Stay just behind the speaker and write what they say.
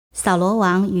扫罗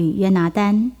王与约拿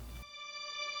单。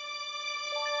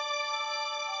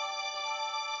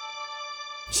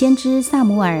先知撒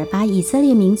母耳把以色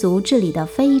列民族治理得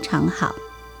非常好，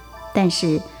但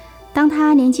是当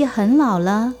他年纪很老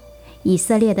了，以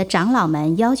色列的长老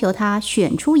们要求他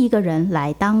选出一个人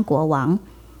来当国王，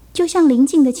就像邻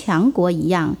近的强国一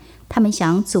样，他们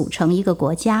想组成一个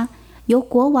国家，由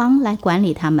国王来管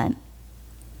理他们。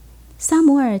撒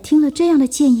母耳听了这样的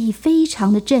建议，非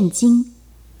常的震惊。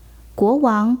国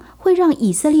王会让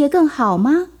以色列更好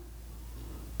吗？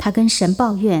他跟神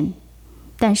抱怨，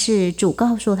但是主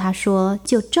告诉他说，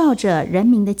就照着人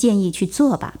民的建议去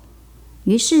做吧。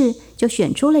于是就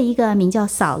选出了一个名叫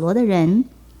扫罗的人。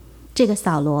这个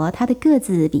扫罗，他的个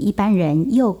子比一般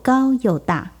人又高又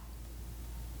大。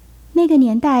那个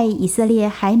年代，以色列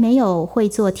还没有会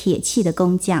做铁器的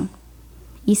工匠，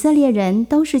以色列人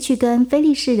都是去跟非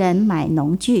利士人买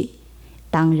农具。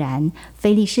当然，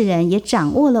非利士人也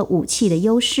掌握了武器的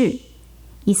优势，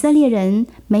以色列人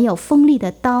没有锋利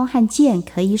的刀和剑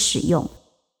可以使用。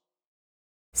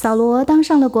扫罗当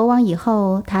上了国王以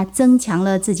后，他增强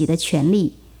了自己的权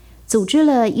力，组织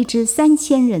了一支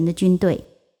3000人的军队。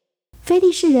非利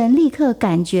士人立刻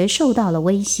感觉受到了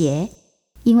威胁，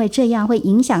因为这样会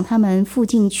影响他们附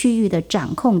近区域的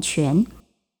掌控权。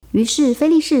于是非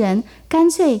利士人干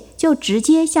脆就直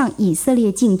接向以色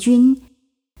列进军，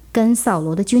跟扫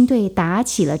罗的军队打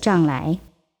起了仗来。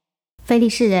非利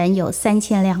士人有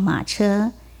3000辆马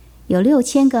车，有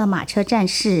6000个马车战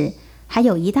士，还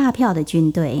有一大票的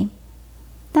军队。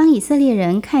当以色列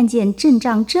人看见阵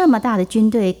仗这么大的军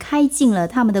队开进了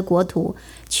他们的国土，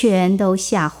全都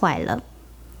吓坏了。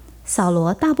扫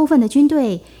罗大部分的军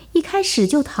队一开始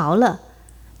就逃了，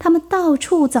他们到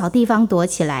处找地方躲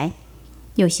起来，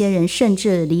有些人甚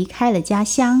至离开了家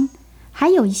乡，还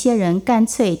有一些人干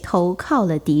脆投靠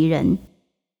了敌人。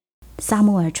撒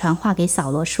母耳传话给扫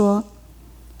罗说，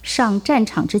上战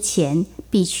场之前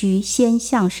必须先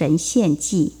向神献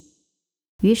祭。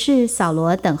于是扫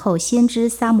罗等候先知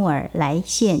撒母耳来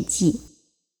献祭。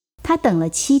他等了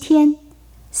7天，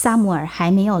撒母耳还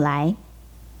没有来。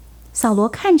扫罗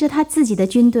看着他自己的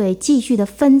军队继续的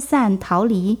分散逃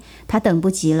离，他等不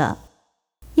及了。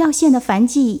要献的燔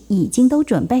祭已经都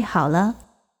准备好了，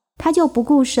他就不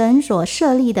顾神所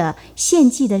设立的献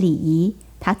祭的礼仪，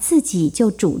他自己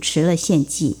就主持了献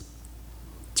祭。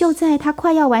就在他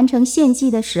快要完成献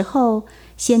祭的时候，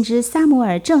先知撒母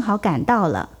耳正好赶到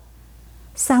了。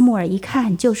撒母耳一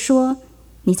看就说，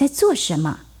你在做什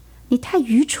么？你太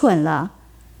愚蠢了，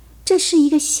这是一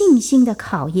个信心的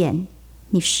考验，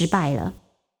你失败了，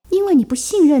因为你不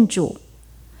信任主。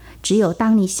只有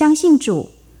当你相信主，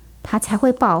他才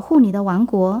会保护你的王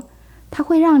国，他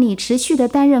会让你持续的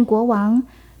担任国王，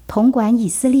统管以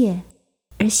色列。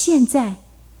而现在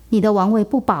你的王位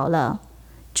不保了，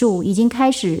主已经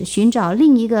开始寻找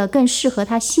另一个更适合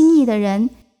他心意的人，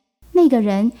那个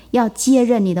人要接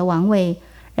任你的王位，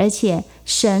而且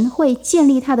神会建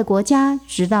立他的国家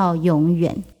直到永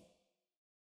远。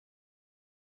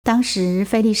当时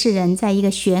非利士人在一个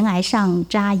悬崖上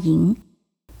扎营，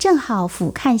正好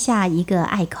俯瞰下一个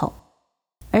隘口，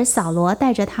而扫罗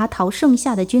带着他逃剩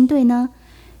下的军队呢，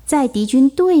在敌军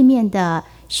对面的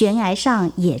悬崖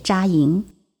上也扎营。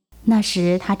那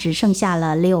时他只剩下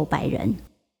了600人。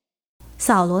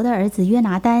扫罗的儿子约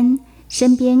拿单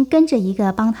身边跟着一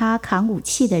个帮他扛武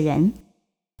器的人。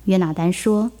约拿单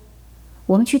说，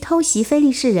我们去偷袭非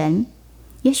利士人，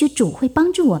也许主会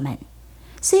帮助我们。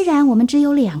虽然我们只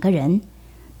有2个人，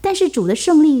但是主的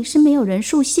胜利是没有人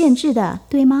数限制的，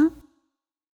对吗？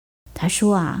他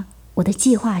说我的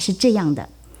计划是这样的，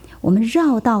我们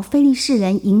绕到非利士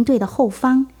人营队的后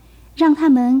方，让他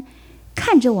们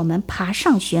看着我们爬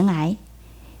上悬崖。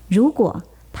如果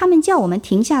他们叫我们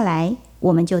停下来，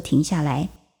我们就停下来；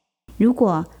如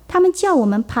果他们叫我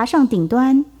们爬上顶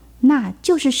端，那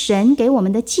就是神给我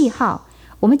们的记号，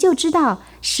我们就知道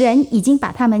神已经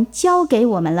把他们交给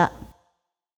我们了。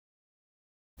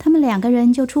他们2个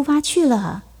人就出发去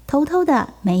了，偷偷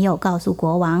的，没有告诉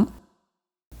国王。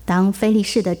当非利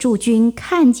士的驻军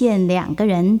看见2个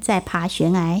人在爬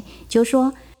悬崖，就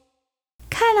说，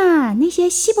看啊，那些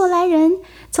希伯来人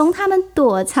从他们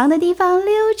躲藏的地方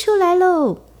溜出来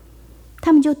喽。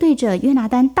他们就对着约拿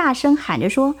单大声喊着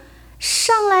说，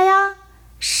上来啊，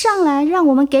上来，让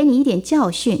我们给你一点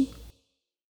教训。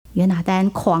约拿单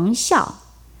狂笑，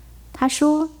他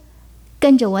说，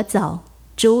跟着我走，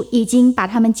主已经把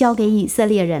他们交给以色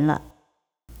列人了。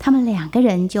他们2个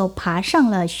人就爬上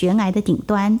了悬崖的顶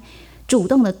端，主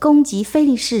动的攻击非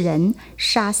利士人，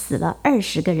杀死了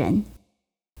20个人。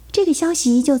这个消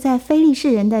息就在非利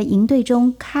士人的营队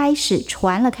中开始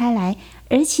传了开来，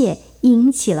而且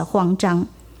引起了慌张，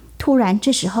突然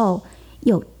这时候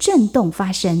有震动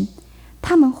发生，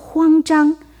他们慌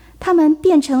张，他们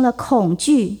变成了恐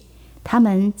惧，他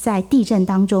们在地震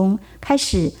当中开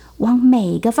始往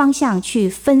每个方向去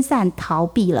分散逃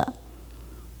避了。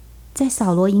在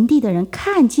扫罗营地的人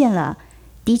看见了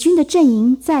敌军的阵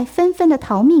营在纷纷的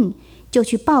逃命，就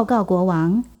去报告国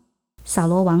王。扫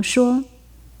罗王说：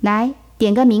来，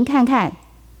点个名看看，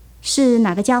是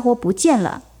哪个家伙不见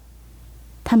了？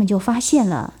他们就发现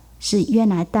了，是约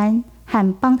拿单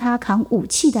和帮他扛武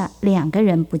器的2个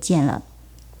人不见了。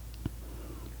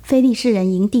非利士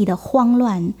人营地的慌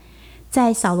乱，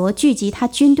在扫罗聚集他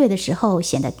军队的时候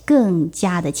显得更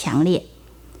加的强烈。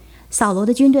扫罗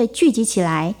的军队聚集起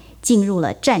来，进入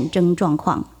了战争状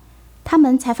况。他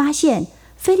们才发现，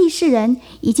非利士人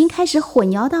已经开始混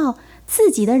淆到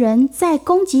自己的人在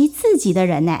攻击自己的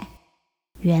人呢。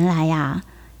原来呀，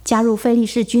加入非利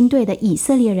士军队的以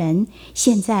色列人，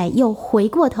现在又回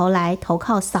过头来投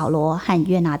靠扫罗和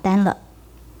约拿单了。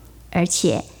而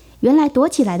且，原来躲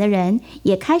起来的人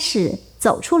也开始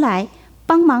走出来，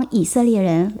帮忙以色列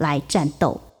人来战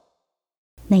斗。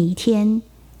那一天，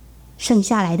剩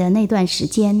下来的那段时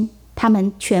间，他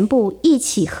们全部一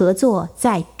起合作，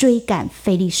在追赶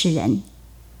非利士人，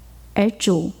而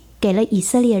主给了以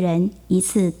色列人一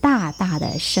次大大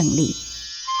的胜利。